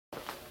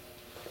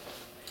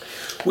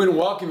We want to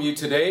welcome you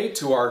today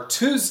to our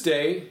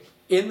Tuesday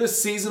in the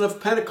season of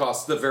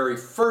Pentecost, the very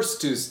first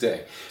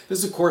Tuesday.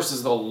 This, of course,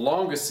 is the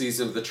longest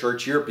season of the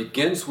church year. It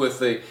begins with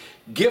the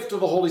gift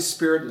of the Holy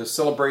Spirit and the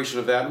celebration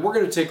of that, and we're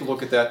going to take a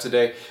look at that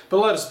today. But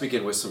let us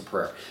begin with some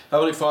prayer.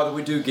 Heavenly Father,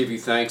 we do give you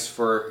thanks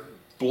for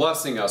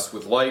blessing us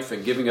with life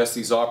and giving us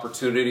these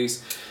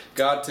opportunities.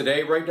 God,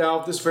 today, right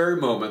now, at this very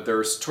moment,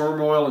 there is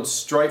turmoil and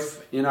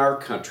strife in our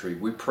country.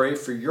 We pray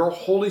for your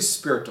Holy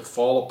Spirit to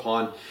fall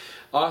upon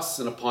us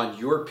and upon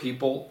your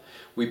people.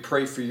 We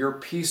pray for your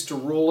peace to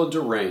rule and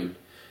to reign.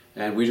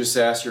 And we just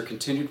ask your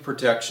continued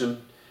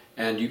protection,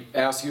 and you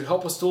ask you to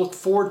help us to look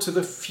forward to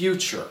the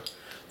future,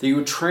 that you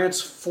would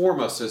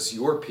transform us as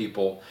your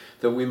people,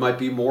 that we might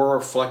be more a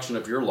reflection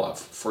of your love.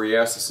 For we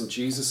ask this in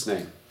Jesus'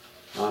 name.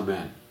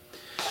 Amen.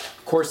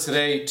 Of course,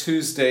 today,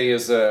 Tuesday,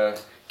 is a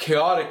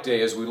chaotic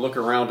day as we look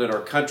around in our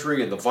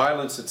country and the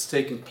violence that's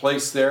taking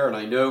place there. And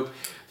I know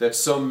that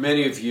so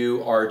many of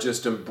you are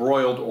just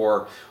embroiled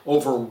or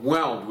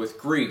overwhelmed with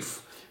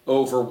grief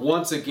over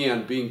once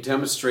again being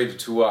demonstrated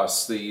to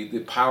us the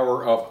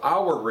power of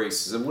our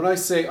racism. When I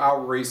say our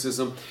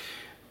racism,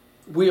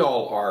 we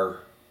all are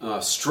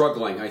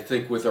struggling, I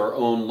think, with our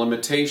own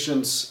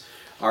limitations,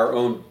 our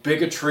own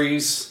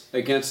bigotries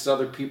against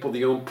other people,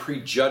 the own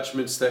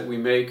prejudgments that we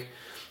make.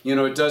 You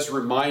know, it does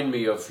remind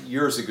me of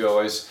years ago.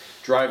 I was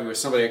driving with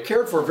somebody I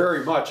cared for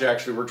very much,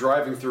 actually. We're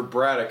driving through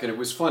Braddock, and it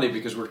was funny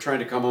because we were trying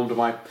to come home to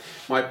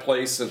my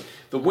place, and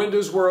the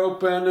windows were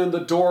open and the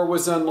door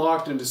was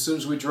unlocked, and as soon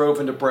as we drove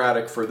into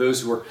Braddock, for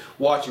those who are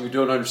watching who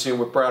don't understand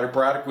what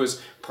Braddock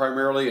was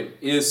primarily, and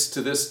is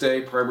to this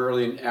day,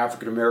 primarily an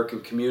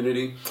African-American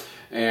community,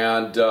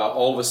 and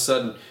all of a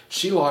sudden,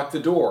 she locked the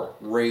door,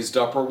 raised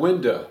up her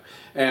window,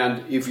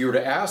 and if you were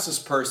to ask this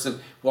person,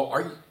 well,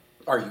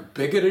 are you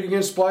bigoted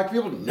against black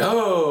people?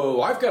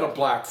 No, I've got a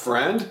black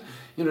friend.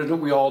 You know,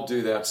 don't we all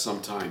do that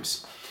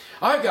sometimes?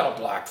 I've got a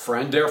black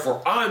friend,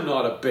 therefore I'm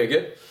not a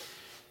bigot.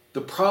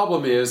 The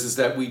problem is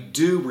that we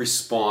do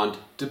respond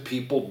to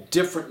people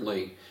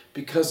differently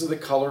because of the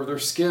color of their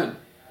skin.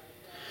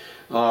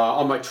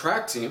 On my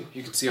track team,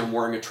 you can see I'm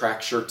wearing a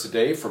track shirt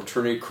today from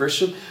Trinity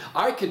Christian.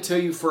 I can tell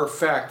you for a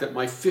fact that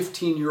my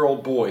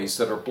 15-year-old boys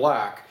that are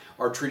black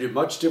are treated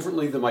much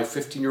differently than my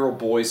 15-year-old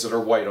boys that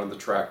are white on the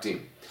track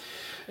team.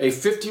 A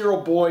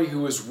 15-year-old boy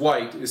who is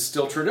white is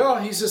still treated, oh,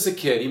 he's just a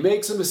kid. He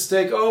makes a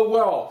mistake. Oh,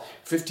 well,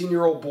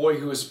 15-year-old boy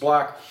who is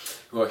black,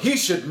 well, he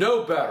should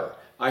know better.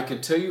 I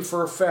can tell you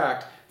for a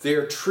fact they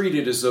are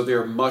treated as though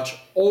they're much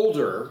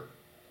older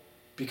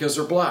because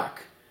they're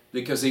black,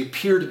 because they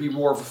appear to be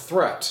more of a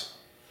threat.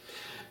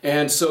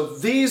 And so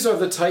these are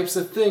the types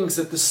of things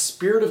that the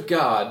Spirit of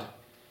God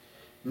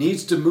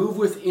needs to move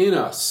within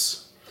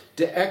us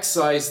to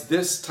excise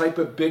this type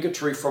of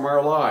bigotry from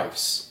our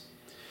lives.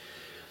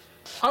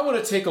 I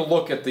want to take a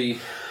look at the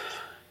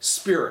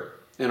Spirit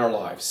in our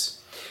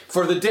lives.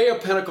 For the day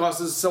of Pentecost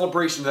is a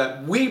celebration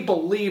that we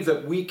believe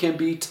that we can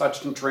be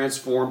touched and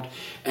transformed,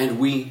 and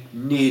we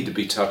need to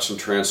be touched and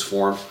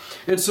transformed.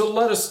 And so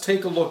let us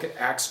take a look at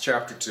Acts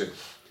chapter 2.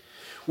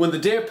 When the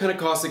day of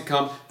Pentecost had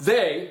come,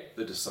 they,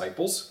 the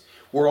disciples,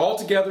 were all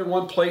together in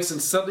one place,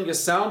 and suddenly a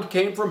sound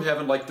came from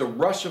heaven like the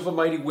rush of a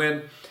mighty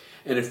wind,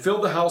 and it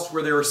filled the house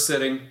where they were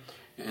sitting,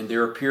 and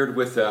there appeared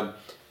with them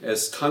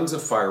as tongues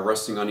of fire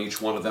resting on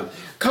each one of them.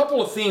 A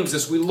couple of themes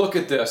as we look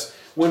at this.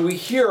 When we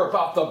hear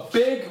about the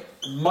big,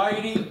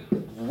 mighty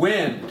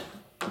wind.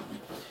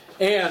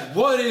 And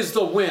what is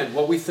the wind?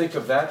 Well, we think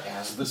of that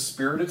as the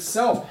Spirit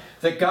itself.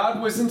 That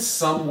God was in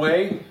some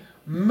way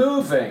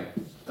moving.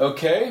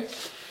 Okay?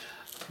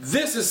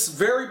 This is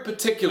very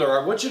particular.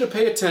 I want you to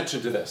pay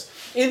attention to this.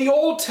 In the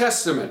Old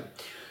Testament,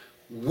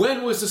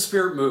 when was the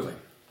Spirit moving?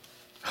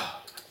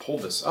 Oh, I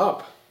pulled this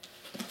up.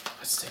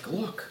 Let's take a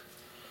look.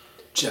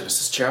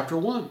 Genesis chapter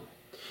 1.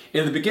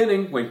 In the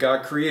beginning, when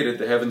God created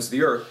the heavens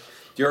and the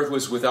earth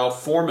was without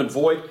form and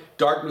void,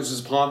 darkness was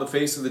upon the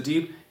face of the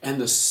deep,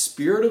 and the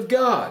Spirit of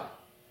God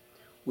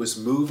was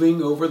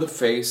moving over the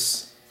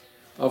face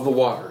of the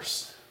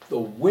waters. The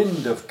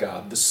wind of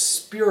God, the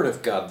Spirit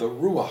of God, the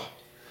Ruach.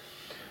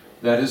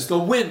 That is the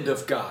wind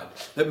of God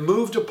that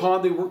moved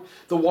upon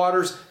the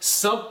waters.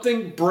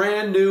 Something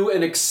brand new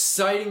and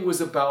exciting was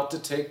about to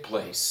take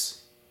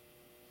place.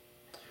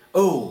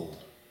 Oh,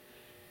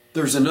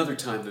 there's another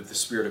time that the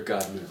Spirit of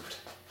God moved.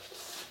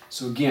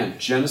 So again,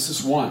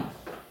 Genesis 1.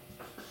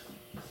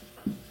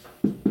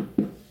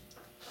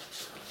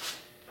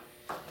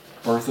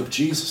 Birth of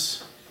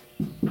Jesus.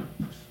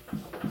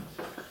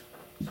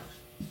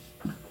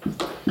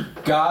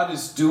 God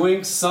is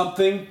doing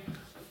something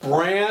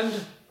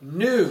brand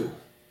new.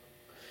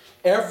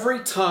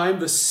 Every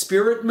time the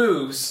Spirit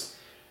moves,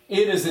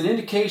 it is an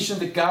indication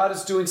that God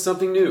is doing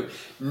something new.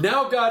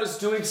 Now God is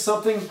doing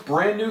something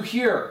brand new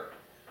here,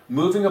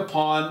 moving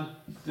upon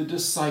the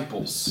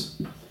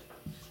disciples.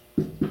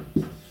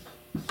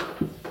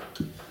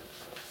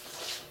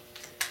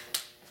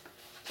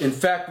 In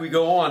fact, we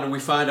go on and we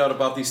find out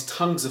about these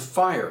tongues of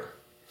fire.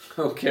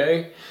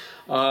 Okay?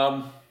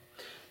 Do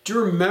you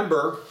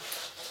remember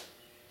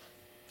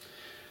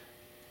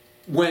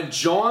when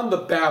John the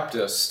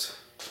Baptist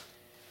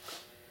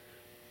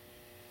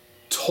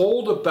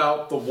told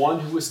about the one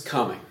who is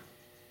coming.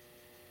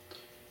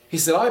 He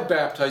said, I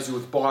baptize you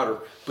with water,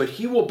 but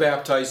he will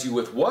baptize you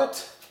with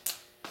what?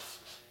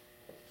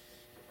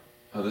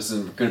 Oh, this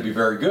isn't going to be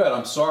very good.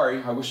 I'm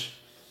sorry. I wish...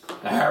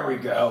 There we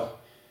go.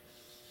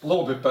 A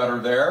little bit better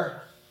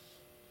there.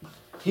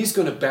 He's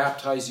going to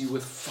baptize you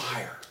with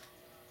fire.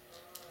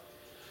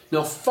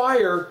 Now,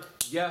 fire,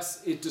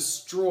 yes, it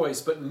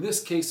destroys, but in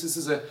this case, this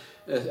is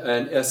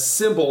a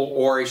symbol,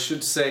 or I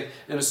should say,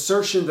 an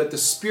assertion that the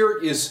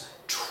Spirit is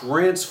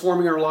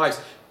transforming our lives,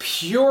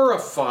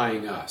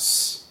 purifying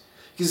us.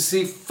 You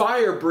see,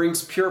 fire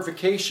brings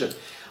purification.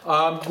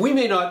 We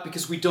may not,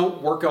 because we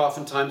don't work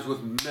oftentimes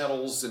with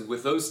metals and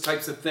with those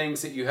types of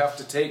things that you have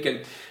to take,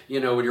 and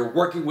when you're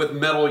working with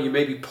metal, you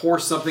maybe pour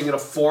something in a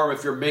form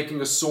if you're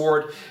making a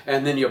sword,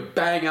 and then you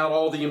bang out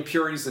all the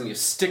impurities and you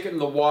stick it in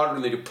the water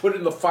and then you put it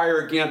in the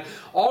fire again.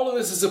 All of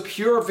this is a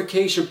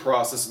purification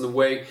process in the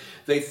way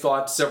they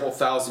thought several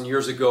thousand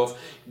years ago of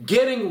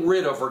getting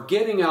rid of or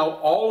getting out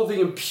all of the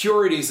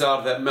impurities out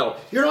of that metal.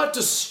 You're not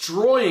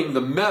destroying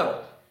the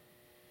metal.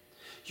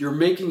 You're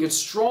making it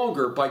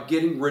stronger by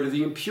getting rid of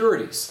the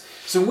impurities.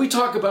 So when we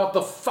talk about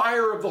the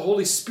fire of the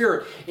Holy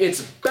Spirit,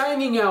 it's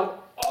banging out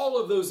all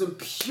of those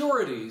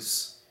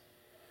impurities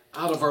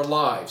out of our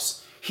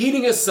lives,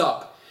 heating us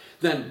up,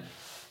 then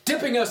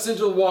dipping us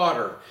into the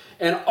water,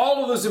 and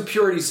all of those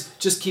impurities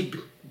just keep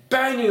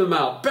banging them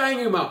out,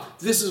 banging them out.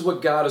 This is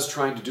what God is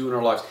trying to do in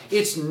our lives.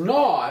 It's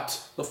not,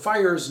 the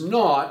fire is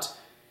not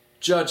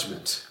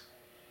judgment.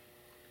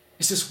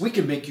 It's just, we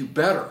can make you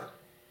better.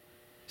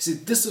 See,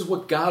 this is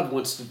what God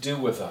wants to do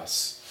with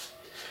us.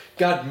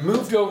 God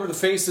moved over the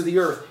face of the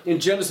earth. In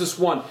Genesis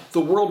 1, the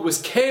world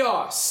was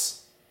chaos.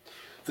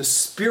 The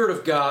Spirit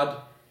of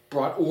God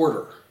brought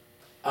order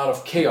out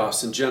of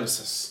chaos in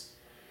Genesis.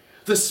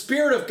 The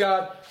Spirit of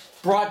God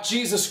brought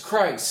Jesus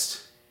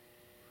Christ.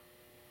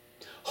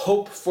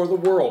 Hope for the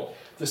world.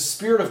 The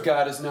Spirit of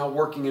God is now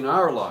working in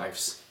our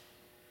lives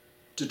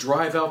to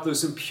drive out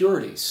those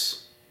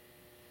impurities,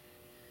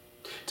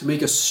 to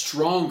make us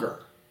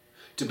stronger,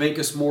 to make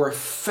us more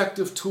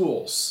effective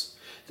tools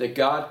that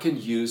God can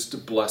use to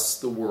bless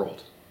the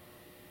world.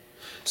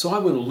 So I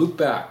want to loop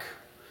back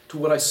to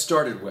what I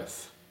started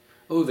with.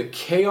 Oh, the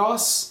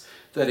chaos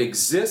that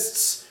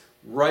exists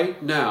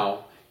right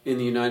now in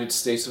the United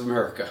States of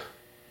America.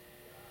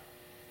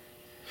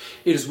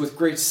 It is with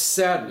great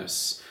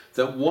sadness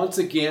that once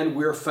again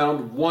we are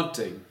found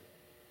wanting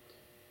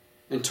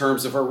in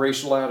terms of our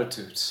racial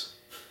attitudes.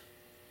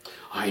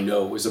 I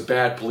know it was a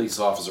bad police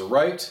officer,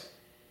 right?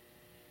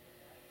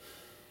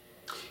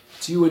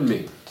 It's you and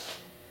me.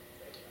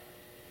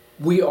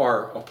 We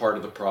are a part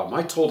of the problem.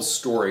 I told a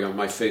story on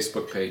my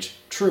Facebook page.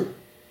 True.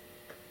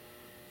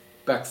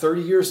 Back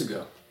 30 years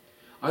ago,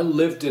 I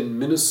lived in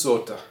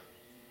Minnesota,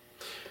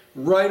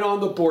 right on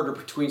the border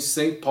between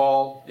St.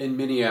 Paul and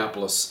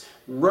Minneapolis,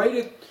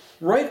 right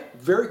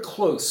very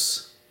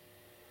close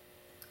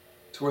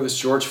to where this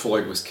George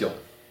Floyd was killed.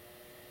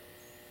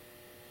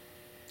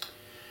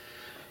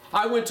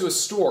 I went to a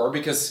store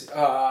because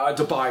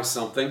to buy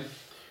something,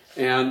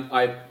 and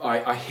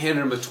I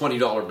handed him a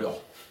 $20 bill.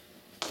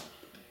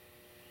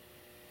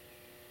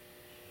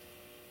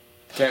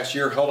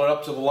 Cashier held it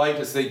up to the light,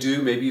 as they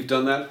do. Maybe you've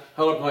done that.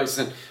 Held up to the light and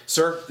said,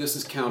 "Sir, this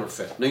is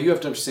counterfeit." Now you have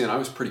to understand, I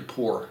was pretty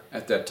poor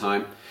at that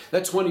time.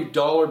 That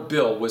 $20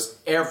 bill was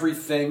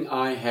everything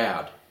I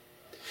had.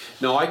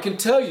 Now I can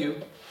tell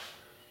you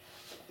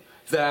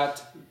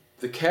that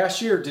the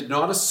cashier did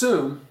not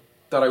assume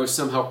that I was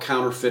somehow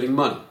counterfeiting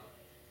money.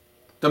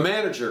 The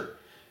manager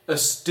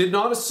did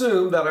not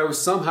assume that I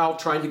was somehow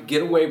trying to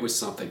get away with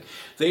something.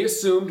 They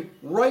assumed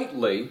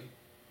rightly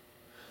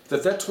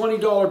that that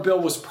 $20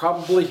 bill was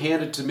probably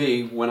handed to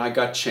me when I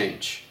got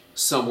change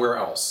somewhere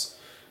else.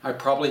 I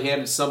probably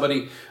handed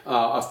somebody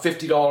a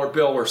 $50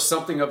 bill or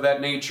something of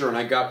that nature, and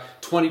I got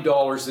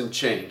 $20 in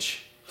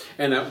change.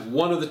 And that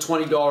one of the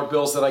 $20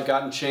 bills that I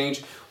got in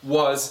change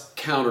was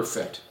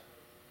counterfeit.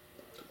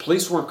 The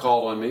police weren't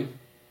called on me.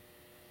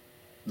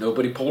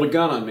 Nobody pulled a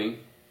gun on me,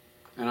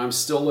 and I'm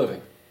still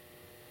living.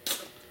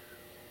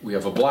 We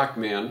have a black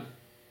man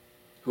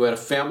who had a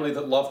family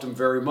that loved him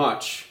very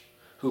much,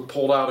 who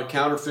pulled out a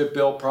counterfeit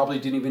bill, probably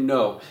didn't even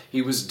know.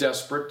 He was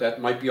desperate. That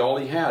might be all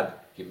he had.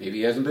 Maybe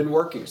he hasn't been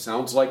working.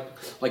 Sounds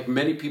like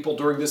many people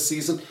during this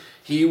season,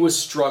 he was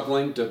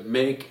struggling to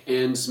make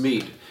ends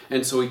meet.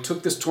 And so he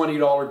took this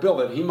 $20 bill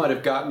that he might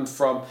have gotten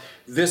from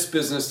this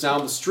business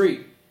down the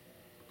street,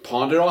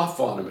 pawned it off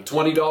on him, a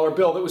 $20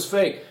 bill that was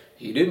fake.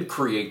 He didn't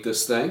create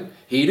this thing.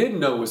 He didn't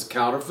know it was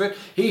counterfeit.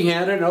 He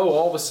handed it,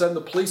 all of a sudden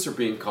the police are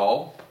being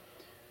called.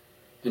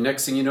 And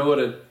next thing you know,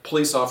 a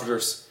police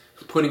officer's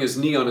putting his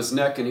knee on his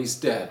neck and he's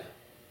dead.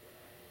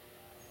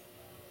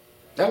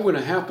 That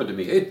wouldn't have happened to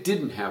me. It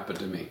didn't happen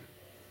to me.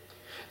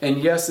 And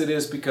yes, it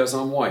is because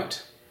I'm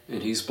white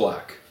and he's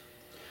black.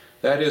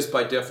 That is,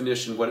 by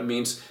definition, what it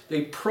means,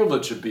 the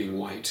privilege of being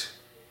white.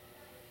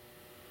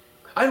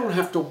 I don't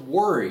have to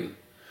worry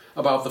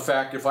about the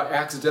fact if I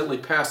accidentally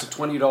pass a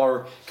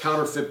 $20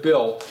 counterfeit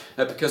bill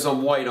that because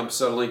I'm white, I'm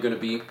suddenly going to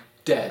be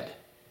dead.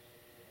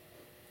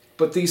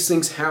 But these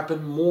things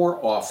happen more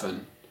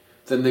often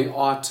than they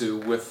ought to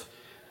with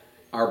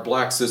our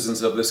black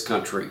citizens of this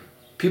country.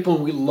 People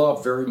we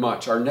love very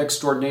much, our next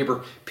door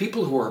neighbor,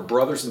 people who are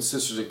brothers and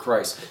sisters in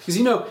Christ. Because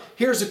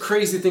here's the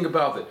crazy thing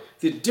about it.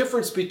 The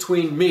difference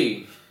between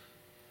me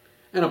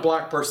and a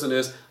black person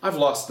is I've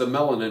lost the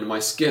melanin in my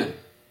skin.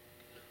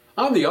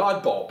 I'm the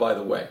oddball, by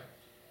the way.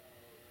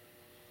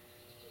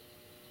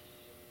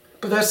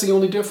 But that's the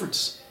only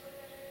difference.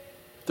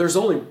 There's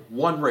only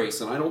one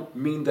race, and I don't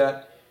mean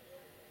that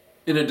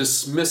in a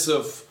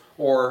dismissive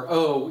or,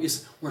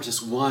 we're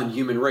just one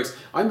human race.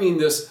 I mean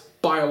this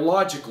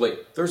biologically.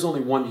 There's only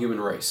one human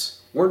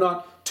race. We're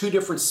not two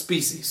different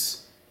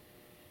species,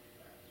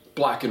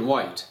 black and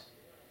white.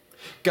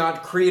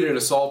 God created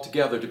us all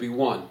together to be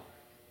one.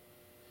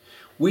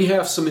 We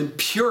have some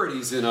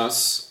impurities in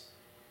us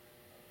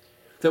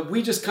that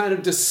we just kind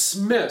of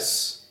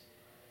dismiss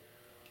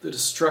the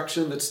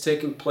destruction that's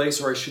taking place,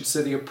 or I should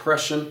say the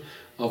oppression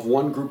of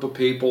one group of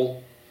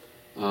people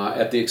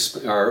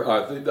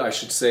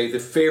the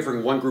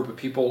favoring one group of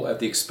people at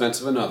the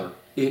expense of another.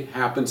 It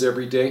happens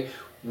every day.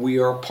 We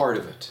are a part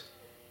of it.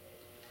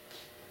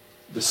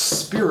 The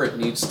Spirit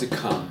needs to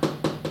come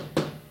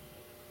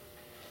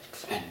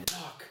and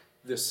knock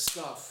this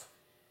stuff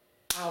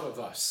out of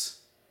us.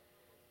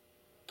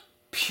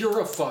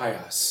 Purify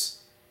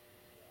us.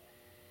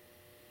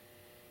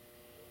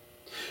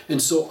 And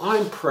so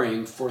I'm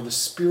praying for the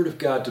Spirit of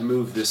God to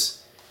move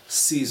this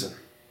season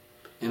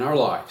in our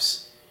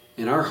lives,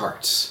 in our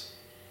hearts,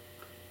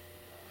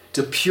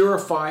 to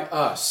purify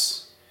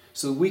us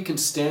so that we can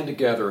stand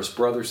together as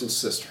brothers and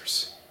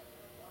sisters.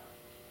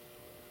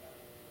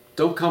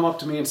 Don't come up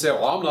to me and say,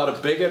 well, I'm not a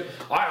bigot.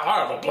 I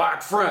have a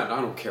black friend.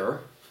 I don't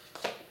care.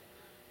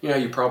 Yeah,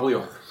 you probably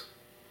are.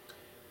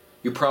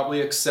 You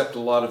probably accept a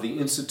lot of the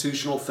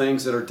institutional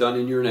things that are done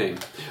in your name.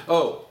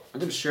 Oh, I'm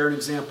going to share an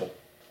example.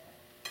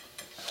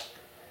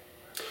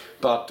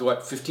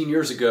 About, 15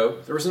 years ago,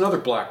 there was another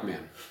black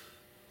man.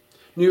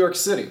 New York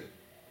City.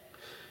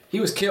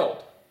 He was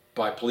killed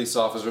by police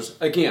officers.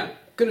 Again, I'm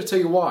going to tell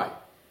you why.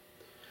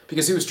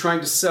 Because he was trying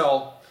to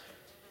sell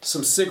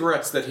some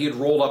cigarettes that he had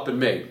rolled up and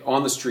made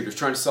on the street. He was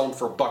trying to sell them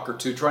for $1 or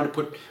 $2, trying to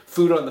put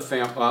food on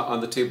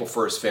the table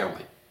for his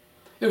family.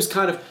 It was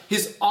kind of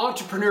his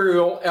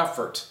entrepreneurial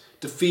effort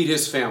to feed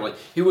his family.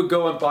 He would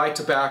go and buy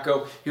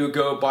tobacco. He would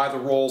go buy the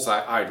rolls,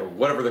 I don't know,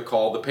 whatever they're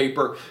called, the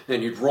paper,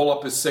 and he'd roll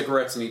up his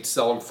cigarettes and he'd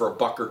sell them for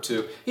 $1 or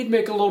 $2. He'd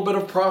make a little bit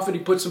of profit.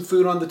 He'd put some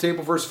food on the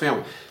table for his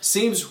family.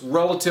 Seems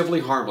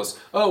relatively harmless.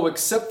 Oh,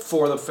 except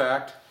for the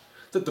fact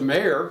that the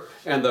mayor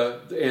and the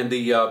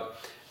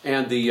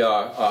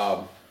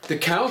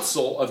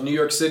council of New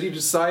York City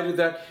decided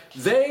that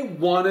they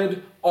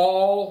wanted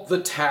all the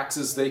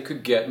taxes they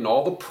could get and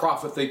all the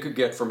profit they could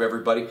get from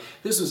everybody.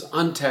 This was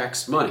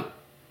untaxed money.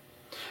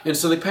 And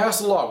so they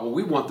passed a law. Well,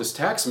 we want this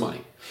tax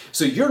money.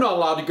 So you're not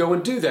allowed to go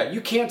and do that. You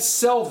can't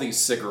sell these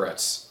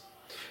cigarettes.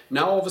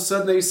 Now all of a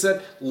sudden they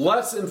said,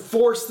 let's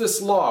enforce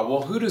this law.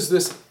 Well, who does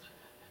this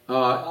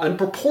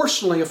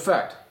unproportionally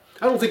affect?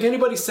 I don't think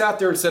anybody sat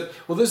there and said,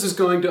 well, this is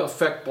going to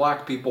affect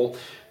black people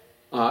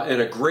at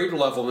a greater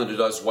level than it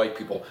does white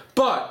people.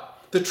 But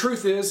the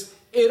truth is,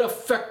 it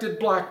affected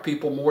black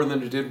people more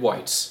than it did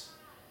whites.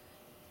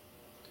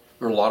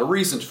 There are a lot of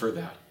reasons for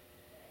that.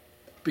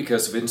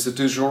 Because of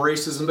institutional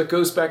racism that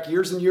goes back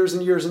years and years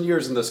and years and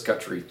years in this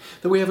country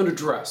that we haven't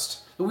addressed,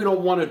 that we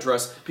don't want to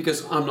address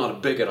because I'm not a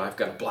bigot, I've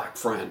got a black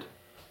friend.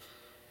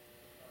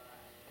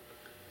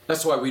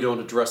 That's why we don't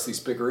address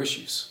these bigger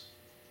issues.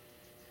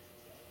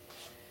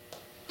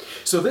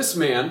 So this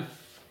man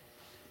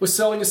was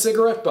selling a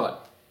cigarette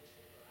butt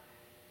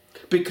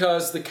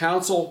because the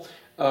council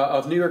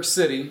of New York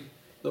City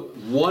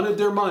wanted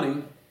their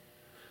money.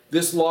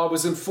 This law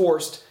was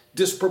enforced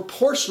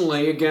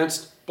disproportionately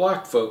against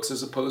black folks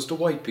as opposed to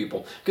white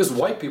people. Because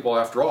white people,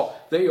 after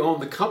all, they own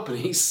the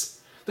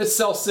companies that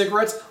sell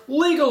cigarettes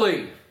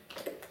legally.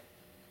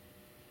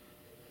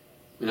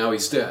 And now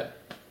he's dead.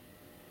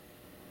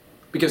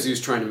 Because he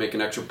was trying to make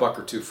an extra $1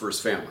 or $2 for his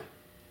family.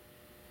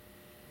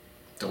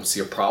 Don't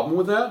see a problem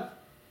with that.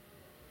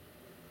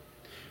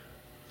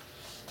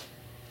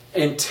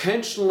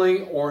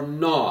 Intentionally or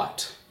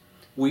not,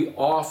 we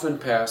often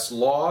pass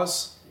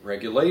laws,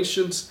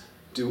 regulations,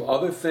 do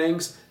other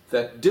things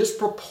that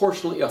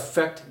disproportionately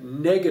affect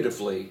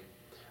negatively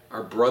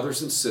our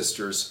brothers and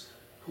sisters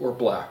who are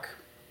black.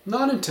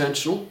 Not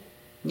intentional,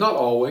 not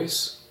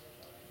always,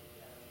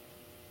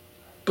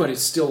 but it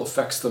still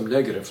affects them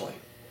negatively.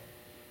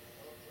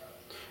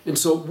 And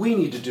so what we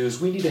need to do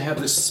is we need to have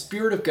the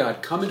Spirit of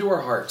God come into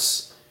our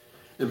hearts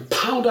and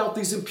pound out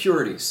these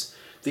impurities,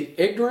 the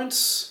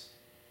ignorance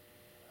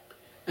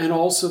and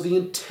also the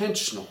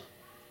intentional.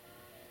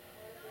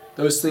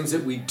 Those things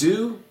that we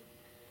do,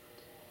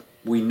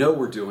 we know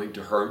we're doing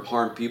to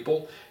harm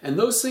people, and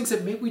those things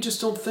that maybe we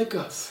just don't think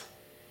of.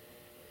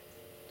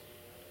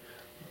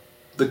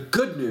 The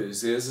good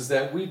news is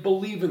that we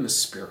believe in the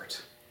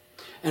Spirit,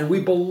 and we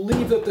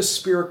believe that the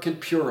Spirit can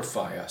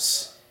purify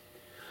us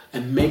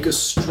and make us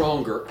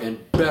stronger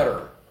and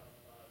better,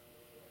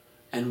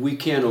 and we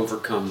can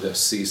overcome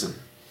this season.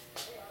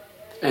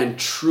 and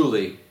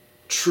truly,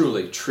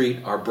 truly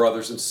treat our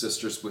brothers and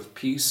sisters with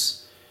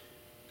peace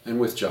and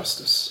with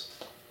justice.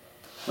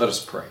 Let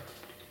us pray.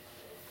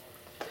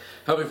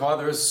 Heavenly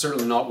Father, this is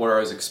certainly not where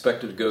I was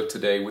expected to go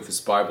today with this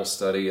Bible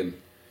study, and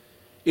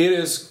it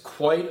is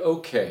quite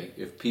okay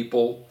if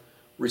people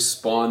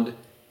respond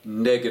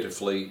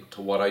negatively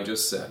to what I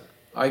just said.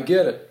 I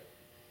get it.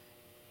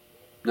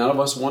 None of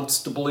us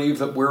wants to believe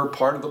that we're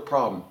part of the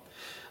problem.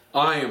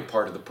 I am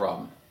part of the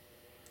problem.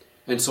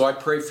 And so I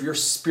pray for your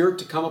Spirit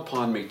to come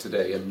upon me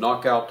today and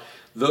knock out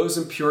those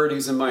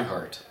impurities in my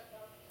heart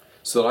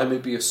so that I may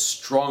be a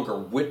stronger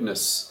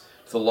witness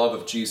of the love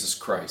of Jesus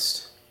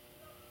Christ.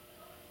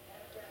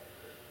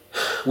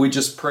 We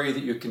just pray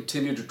that you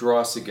continue to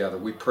draw us together.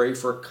 We pray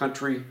for a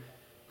country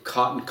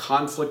caught in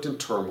conflict and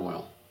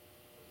turmoil.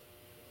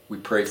 We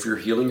pray for your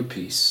healing and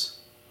peace.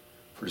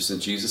 For it is in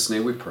Jesus'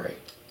 name we pray.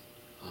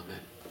 Amen.